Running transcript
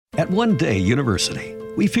At One Day University,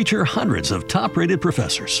 we feature hundreds of top-rated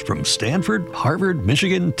professors from Stanford, Harvard,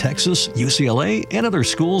 Michigan, Texas, UCLA, and other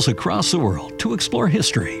schools across the world to explore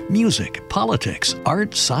history, music, politics,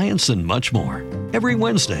 art, science, and much more. Every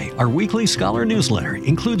Wednesday, our weekly scholar newsletter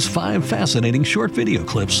includes 5 fascinating short video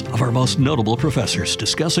clips of our most notable professors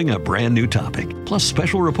discussing a brand new topic, plus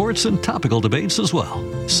special reports and topical debates as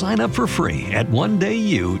well. Sign up for free at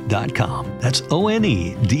onedayu.com. That's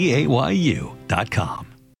ONEDAYU.com.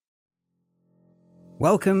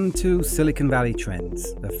 Welcome to Silicon Valley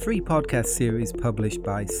Trends, a free podcast series published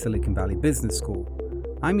by Silicon Valley Business School.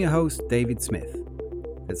 I'm your host, David Smith.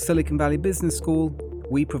 At Silicon Valley Business School,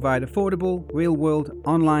 we provide affordable, real-world,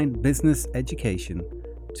 online business education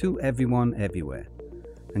to everyone, everywhere,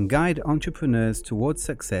 and guide entrepreneurs towards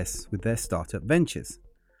success with their startup ventures.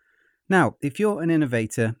 Now, if you're an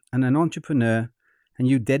innovator and an entrepreneur, and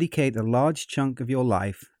you dedicate a large chunk of your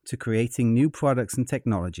life to creating new products and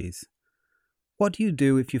technologies, what do you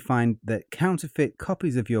do if you find that counterfeit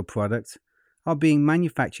copies of your product are being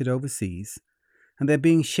manufactured overseas and they're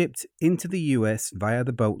being shipped into the US via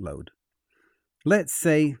the boatload? Let's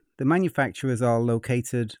say the manufacturers are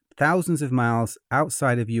located thousands of miles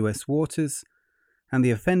outside of US waters and the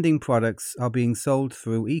offending products are being sold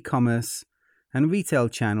through e-commerce and retail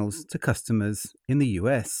channels to customers in the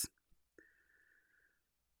US.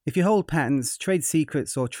 If you hold patents, trade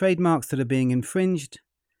secrets, or trademarks that are being infringed,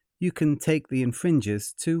 you can take the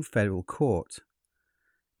infringers to federal court.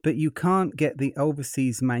 But you can't get the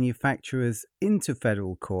overseas manufacturers into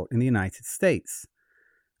federal court in the United States.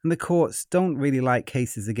 And the courts don't really like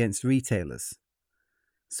cases against retailers.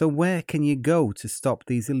 So where can you go to stop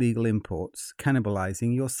these illegal imports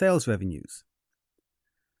cannibalizing your sales revenues?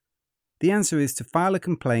 The answer is to file a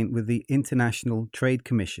complaint with the International Trade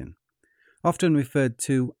Commission, often referred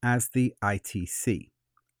to as the ITC.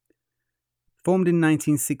 Formed in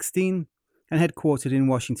 1916 and headquartered in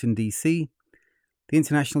Washington, D.C., the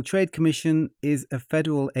International Trade Commission is a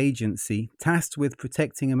federal agency tasked with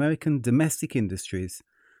protecting American domestic industries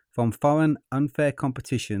from foreign unfair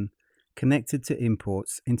competition connected to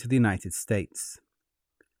imports into the United States.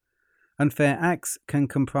 Unfair acts can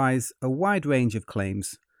comprise a wide range of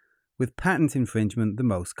claims, with patent infringement the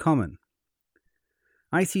most common.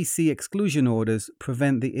 ITC exclusion orders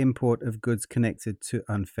prevent the import of goods connected to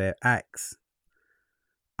unfair acts.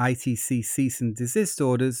 ITC cease and desist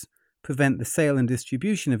orders prevent the sale and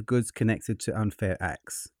distribution of goods connected to unfair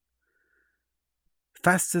acts.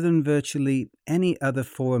 Faster than virtually any other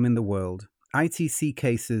forum in the world, ITC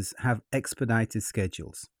cases have expedited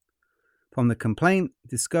schedules. From the complaint,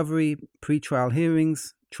 discovery, pre-trial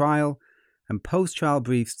hearings, trial, and post-trial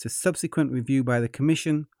briefs to subsequent review by the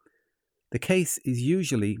Commission, the case is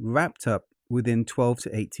usually wrapped up within 12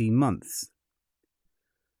 to 18 months.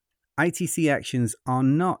 ITC actions are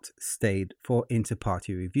not stayed for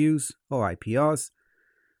inter-party reviews or IPRs,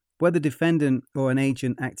 where the defendant or an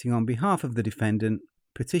agent acting on behalf of the defendant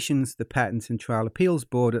petitions the Patent and Trial Appeals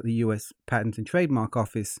Board at the U.S. Patent and Trademark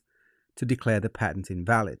Office to declare the patent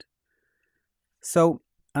invalid. So,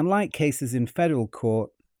 unlike cases in federal court,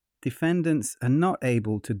 defendants are not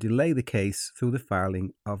able to delay the case through the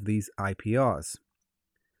filing of these IPRs.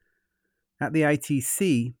 At the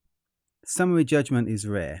ITC, summary judgment is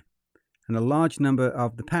rare, and a large number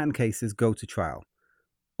of the patent cases go to trial,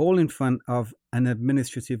 all in front of an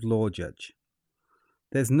administrative law judge.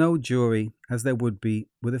 There's no jury, as there would be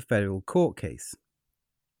with a federal court case.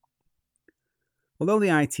 Although the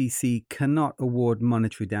ITC cannot award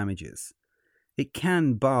monetary damages, it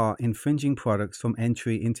can bar infringing products from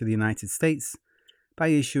entry into the United States by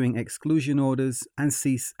issuing exclusion orders and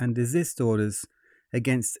cease and desist orders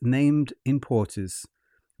against named importers,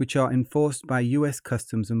 which are enforced by U.S.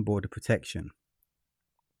 Customs and Border Protection.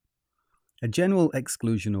 A general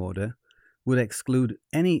exclusion order would exclude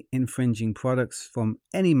any infringing products from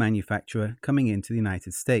any manufacturer coming into the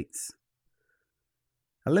United States.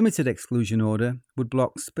 A limited exclusion order would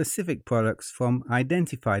block specific products from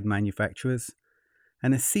identified manufacturers,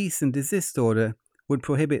 and a cease and desist order would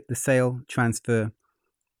prohibit the sale, transfer,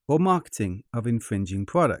 or marketing of infringing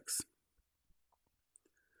products.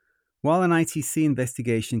 While an ITC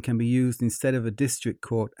investigation can be used instead of a district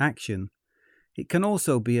court action, it can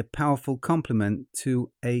also be a powerful complement to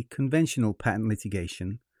a conventional patent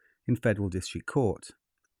litigation in federal district court.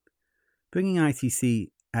 Bringing ITC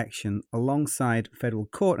action alongside federal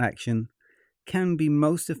court action can be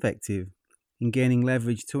most effective in gaining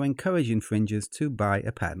leverage to encourage infringers to buy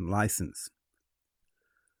a patent license.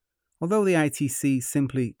 Although the ITC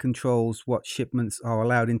simply controls what shipments are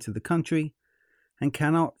allowed into the country and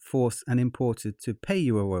cannot force an importer to pay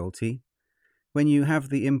you a royalty, when you have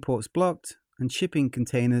the imports blocked and shipping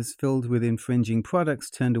containers filled with infringing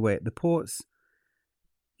products turned away at the ports,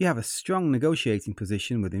 you have a strong negotiating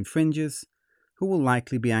position with infringers who will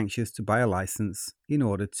likely be anxious to buy a license in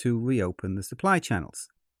order to reopen the supply channels.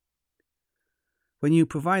 When you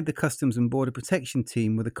provide the Customs and Border Protection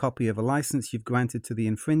team with a copy of a license you've granted to the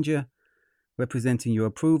infringer, representing your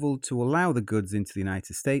approval to allow the goods into the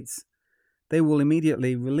United States, they will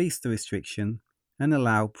immediately release the restriction and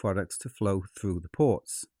allow products to flow through the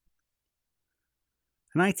ports.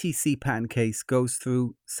 An ITC patent case goes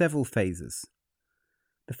through several phases.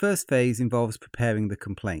 The first phase involves preparing the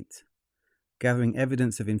complaint, gathering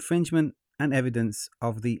evidence of infringement and evidence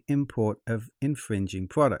of the import of infringing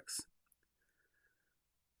products.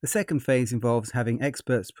 The second phase involves having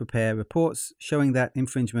experts prepare reports showing that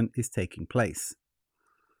infringement is taking place.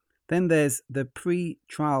 Then there's the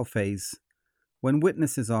pre-trial phase, when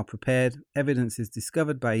witnesses are prepared, evidence is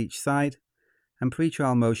discovered by each side, and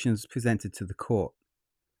pre-trial motions presented to the court.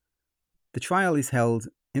 The trial is held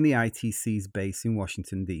in the ITC's base in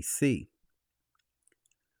Washington, D.C.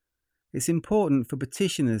 It's important for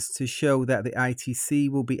petitioners to show that the ITC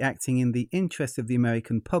will be acting in the interest of the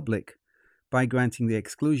American public by granting the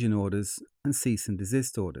exclusion orders and cease and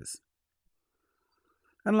desist orders.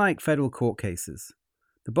 Unlike federal court cases,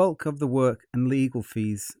 the bulk of the work and legal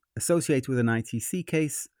fees associated with an ITC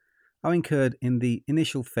case are incurred in the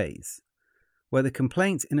initial phase, where the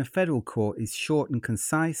complaint in a federal court is short and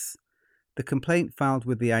concise. The complaint filed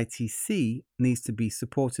with the ITC needs to be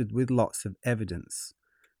supported with lots of evidence,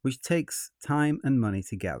 which takes time and money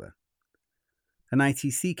to gather. An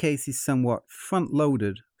ITC case is somewhat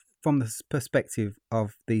front-loaded from the perspective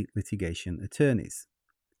of the litigation attorneys.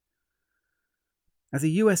 As a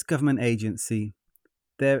US government agency,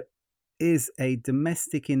 there is a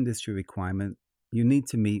domestic industry requirement you need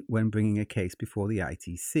to meet when bringing a case before the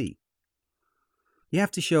ITC. You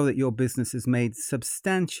have to show that your business has made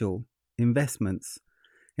substantial investments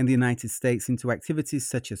in the United States into activities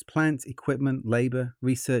such as plant, equipment, labor,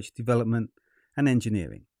 research, development, and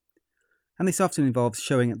engineering. And this often involves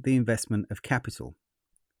showing the investment of capital.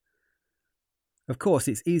 Of course,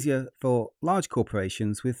 it's easier for large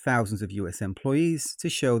corporations with thousands of US employees to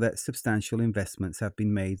show that substantial investments have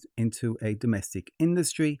been made into a domestic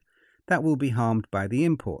industry that will be harmed by the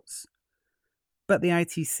imports. But the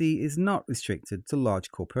ITC is not restricted to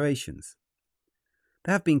large corporations.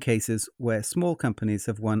 There have been cases where small companies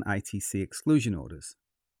have won ITC exclusion orders.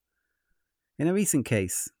 In a recent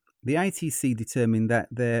case, the ITC determined that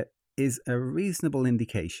there is a reasonable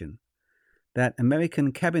indication that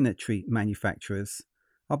American cabinetry manufacturers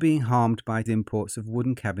are being harmed by the imports of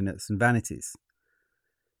wooden cabinets and vanities.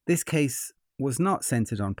 This case was not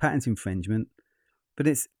centered on patent infringement, but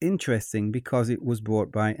it's interesting because it was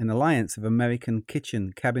brought by an alliance of American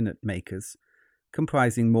kitchen cabinet makers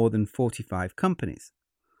comprising more than 45 companies.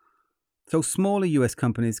 So smaller US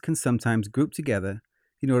companies can sometimes group together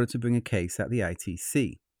in order to bring a case at the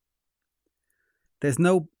ITC. There's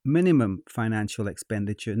no minimum financial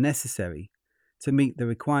expenditure necessary to meet the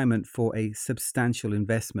requirement for a substantial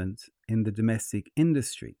investment in the domestic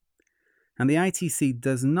industry, and the ITC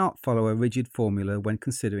does not follow a rigid formula when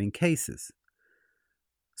considering cases.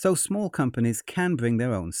 So small companies can bring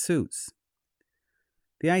their own suits.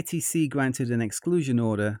 The ITC granted an exclusion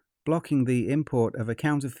order blocking the import of a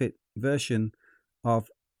counterfeit version of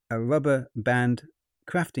a rubber band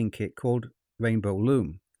crafting kit called Rainbow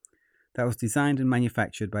Loom that was designed and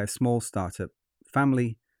manufactured by a small startup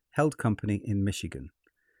family-held company in Michigan.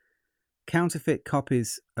 Counterfeit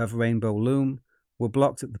copies of Rainbow Loom were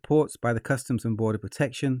blocked at the ports by the Customs and Border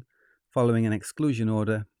Protection following an exclusion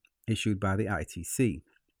order issued by the ITC.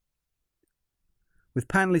 With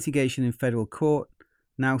patent litigation in federal court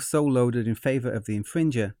now so loaded in favor of the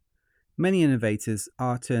infringer, many innovators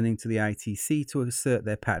are turning to the ITC to assert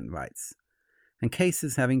their patent rights, and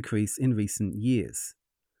cases have increased in recent years.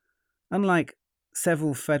 Unlike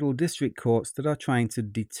several federal district courts that are trying to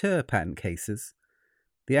deter patent cases,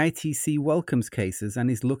 the ITC welcomes cases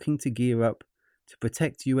and is looking to gear up to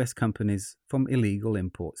protect US companies from illegal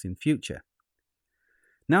imports in future.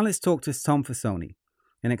 Now let's talk to Tom Fasone,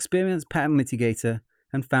 an experienced patent litigator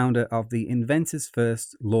and founder of the Inventors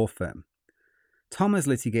First law firm. Tom has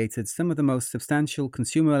litigated some of the most substantial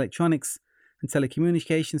consumer electronics and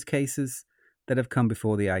telecommunications cases that have come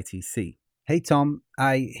before the ITC. Hey Tom,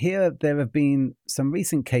 I hear there have been some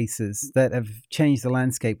recent cases that have changed the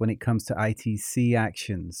landscape when it comes to ITC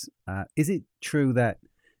actions. Is it true that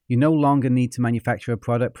you no longer need to manufacture a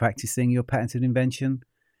product practicing your patented invention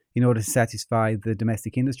in order to satisfy the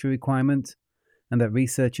domestic industry requirement, and that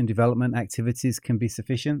research and development activities can be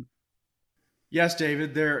sufficient? Yes,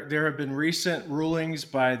 David, there have been recent rulings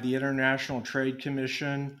by the International Trade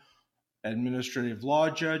Commission, administrative law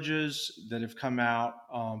judges that have come out.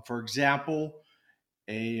 For example,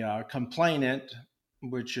 a complainant,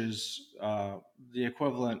 which is the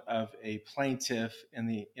equivalent of a plaintiff in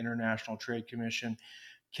the International Trade Commission,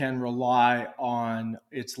 can rely on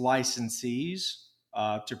its licensees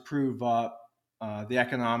to prove up the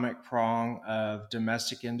economic prong of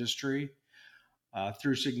domestic industry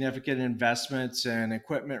through significant investments in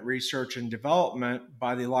equipment research and development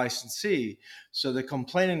by the licensee. So the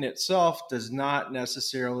complainant itself does not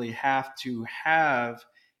necessarily have to have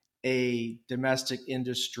a domestic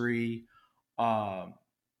industry, um,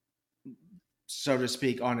 so to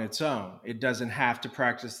speak, on its own. It doesn't have to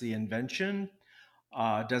practice the invention,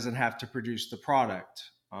 doesn't have to produce the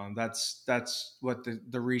product. That's what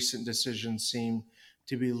the recent decisions seem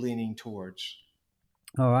to be leaning towards.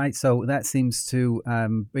 All right, so that seems to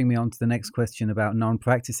bring me on to the next question about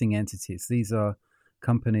non-practicing entities. These are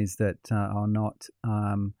companies that are not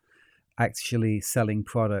actually selling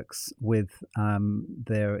products with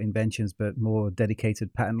their inventions, but more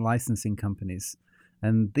dedicated patent licensing companies.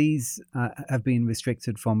 And these have been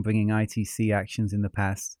restricted from bringing ITC actions in the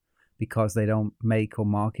past because they don't make or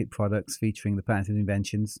market products featuring the patented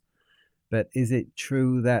inventions. But is it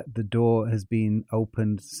true that the door has been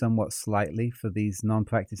opened somewhat slightly for these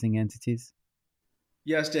non-practicing entities?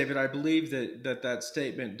 Yes, David, I believe that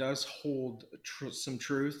statement does hold some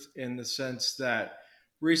truth in the sense that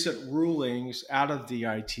recent rulings out of the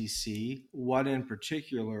ITC, one in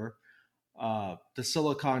particular, the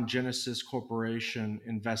Silicon Genesis Corporation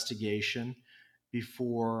investigation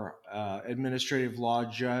before administrative law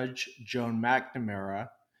judge Joan McNamara.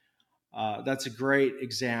 That's a great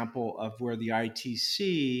example of where the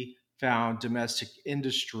ITC found domestic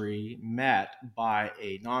industry met by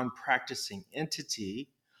a non practicing entity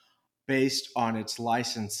based on its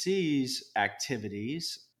licensees'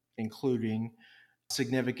 activities, including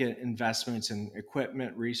significant investments in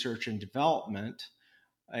equipment, research, and development.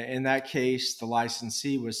 In that case, the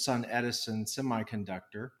licensee was Sun Edison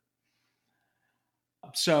Semiconductor.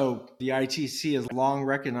 So the ITC has long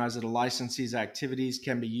recognized that a licensee's activities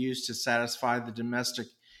can be used to satisfy the domestic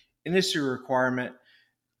industry requirement.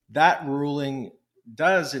 That ruling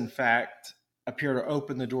does, in fact, appear to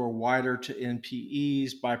open the door wider to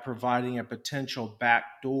NPEs by providing a potential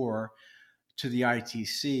backdoor to the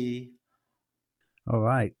ITC. All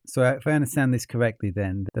right. So if I understand this correctly,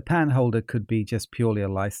 then the patent holder could be just purely a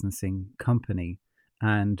licensing company.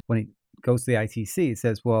 And when it goes to the ITC, it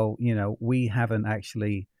says, well, we haven't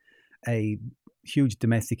actually a huge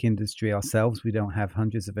domestic industry ourselves. We don't have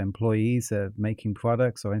hundreds of employees making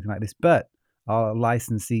products or anything like this, but our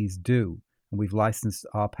licensees do. And we've licensed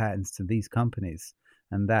our patents to these companies.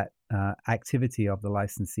 And that activity of the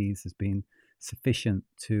licensees has been sufficient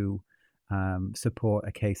to support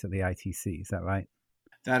a case at the ITC. Is that right?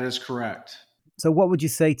 That is correct. So, what would you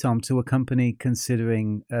say, Tom, to a company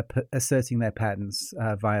considering asserting their patents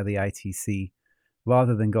via the ITC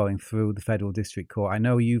rather than going through the federal district court? I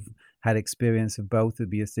know you've had experience of both. It'd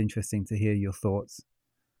be just interesting to hear your thoughts.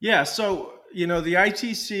 Yeah, so the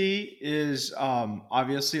ITC is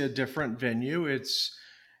obviously a different venue. It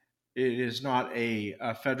is not a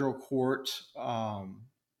federal court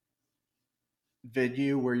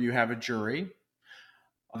venue where you have a jury.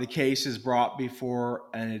 The case is brought before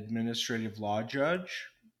an administrative law judge.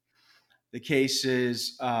 The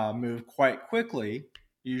cases move quite quickly.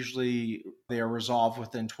 Usually they are resolved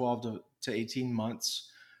within 12 to 18 months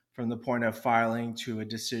from the point of filing to a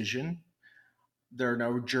decision. There are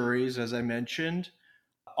no juries, as I mentioned.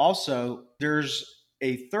 Also, there's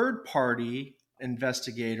a third party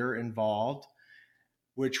investigator involved,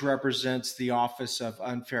 which represents the Office of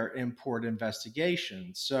Unfair Import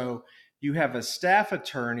Investigation. So you have a staff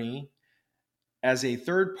attorney as a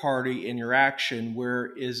third party in your action,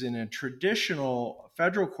 whereas in a traditional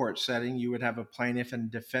federal court setting, you would have a plaintiff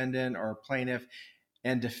and defendant or a plaintiff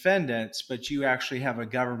and defendants, but you actually have a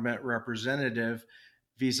government representative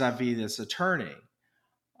vis-a-vis this attorney.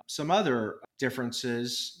 Some other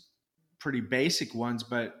differences, pretty basic ones,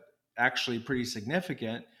 but actually pretty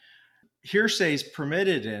significant. Hearsay is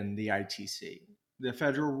permitted in the ITC. The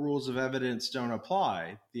federal rules of evidence don't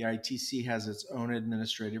apply. The ITC has its own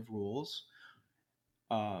administrative rules.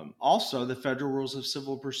 Also, the federal rules of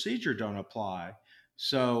civil procedure don't apply.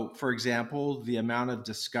 So, for example, the amount of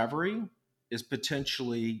discovery is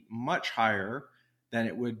potentially much higher than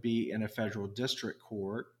it would be in a federal district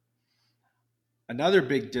court. Another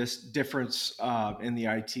big difference in the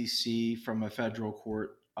ITC from a federal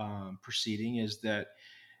court proceeding is that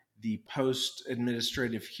the post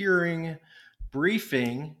administrative hearing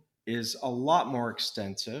briefing is a lot more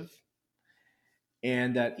extensive,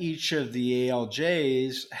 and that each of the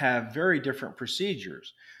ALJs have very different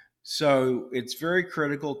procedures. So it's very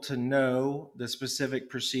critical to know the specific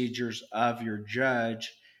procedures of your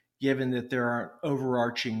judge, given that there aren't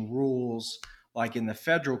overarching rules like in the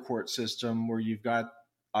federal court system, where you've got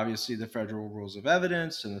obviously the federal rules of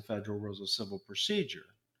evidence and the federal rules of civil procedure.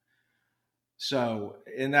 So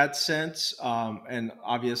in that sense, and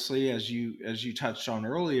obviously, as you touched on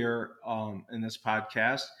earlier in this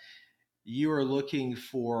podcast, you are looking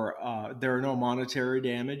for, there are no monetary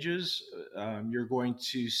damages. You're going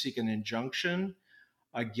to seek an injunction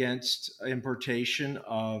against importation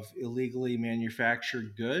of illegally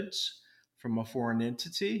manufactured goods from a foreign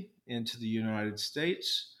entity into the United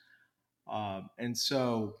States. And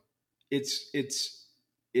so it's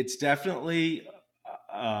definitely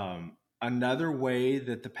another way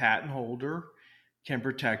that the patent holder can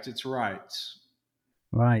protect its rights.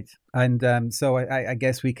 Right. And so I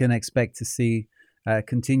guess we can expect to see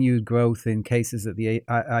continued growth in cases at the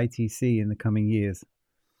ITC in the coming years.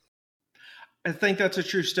 I think that's a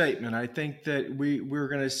true statement. I think that we're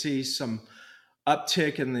going to see some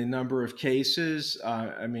uptick in the number of cases.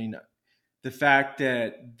 I mean, the fact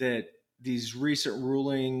that these recent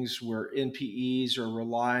rulings where NPEs are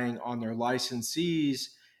relying on their licensees'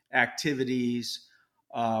 activities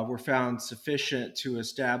were found sufficient to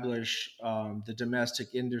establish the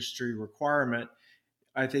domestic industry requirement,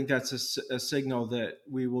 I think that's a signal that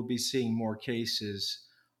we will be seeing more cases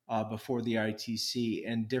before the ITC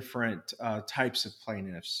and different types of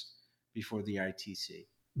plaintiffs before the ITC.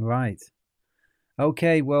 Right.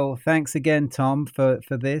 Okay. Well, thanks again, Tom, for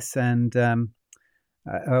this, and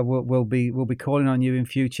we'll be calling on you in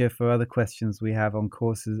future for other questions we have on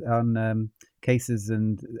courses on cases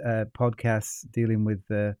and podcasts dealing with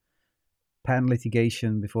patent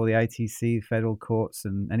litigation before the ITC, federal courts,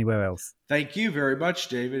 and anywhere else. Thank you very much,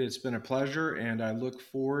 David. It's been a pleasure, and I look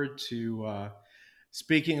forward to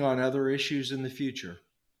speaking on other issues in the future.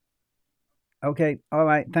 Okay. All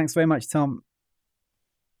right. Thanks very much, Tom.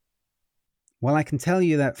 Well, I can tell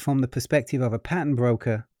you that from the perspective of a patent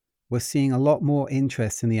broker, we're seeing a lot more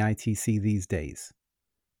interest in the ITC these days.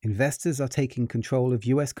 Investors are taking control of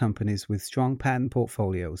US companies with strong patent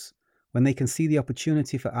portfolios when they can see the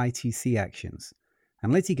opportunity for ITC actions,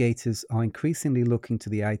 and litigators are increasingly looking to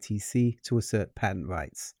the ITC to assert patent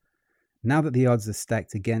rights, now that the odds are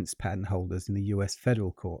stacked against patent holders in the US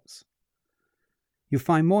federal courts. You'll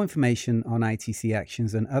find more information on ITC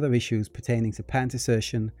actions and other issues pertaining to patent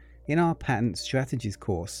assertion in our Patent Strategies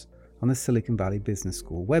course on the Silicon Valley Business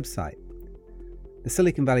School website. The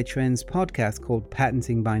Silicon Valley Trends podcast, called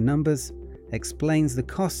Patenting by Numbers, explains the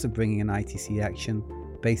costs of bringing an ITC action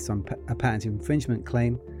based on a patent infringement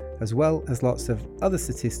claim, as well as lots of other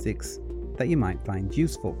statistics that you might find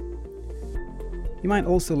useful. You might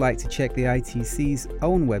also like to check the ITC's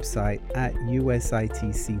own website at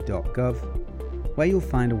usitc.gov, where you'll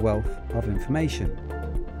find a wealth of information.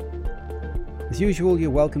 As usual,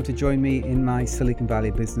 you're welcome to join me in my Silicon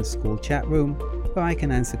Valley Business School chat room, where I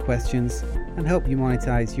can answer questions and help you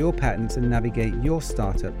monetize your patents and navigate your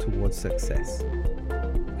startup towards success.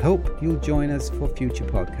 I hope you'll join us for future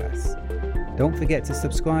podcasts. Don't forget to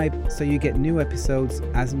subscribe so you get new episodes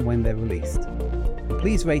as and when they're released. And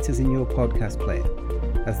please rate us in your podcast player,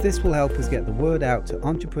 as this will help us get the word out to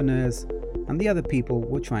entrepreneurs and the other people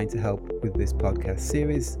we're trying to help with this podcast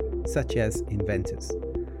series, such as inventors.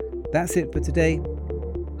 That's it for today.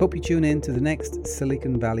 Hope you tune in to the next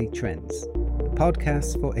Silicon Valley Trends, the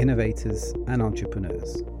podcast for innovators and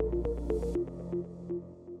entrepreneurs.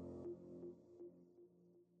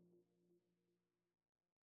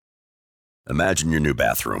 Imagine your new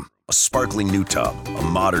bathroom. A sparkling new tub, a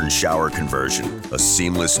modern shower conversion, a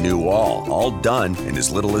seamless new wall, all done in as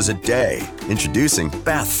little as a day. Introducing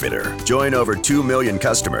Bath Fitter. Join over 2 million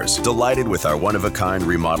customers delighted with our one-of-a-kind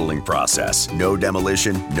remodeling process. No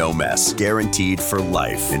demolition, no mess. Guaranteed for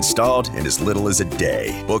life. Installed in as little as a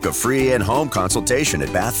day. Book a free in-home consultation at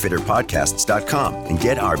bathfitterpodcasts.com and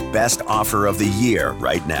get our best offer of the year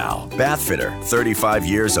right now. Bath Fitter, 35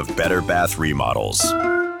 years of better bath remodels.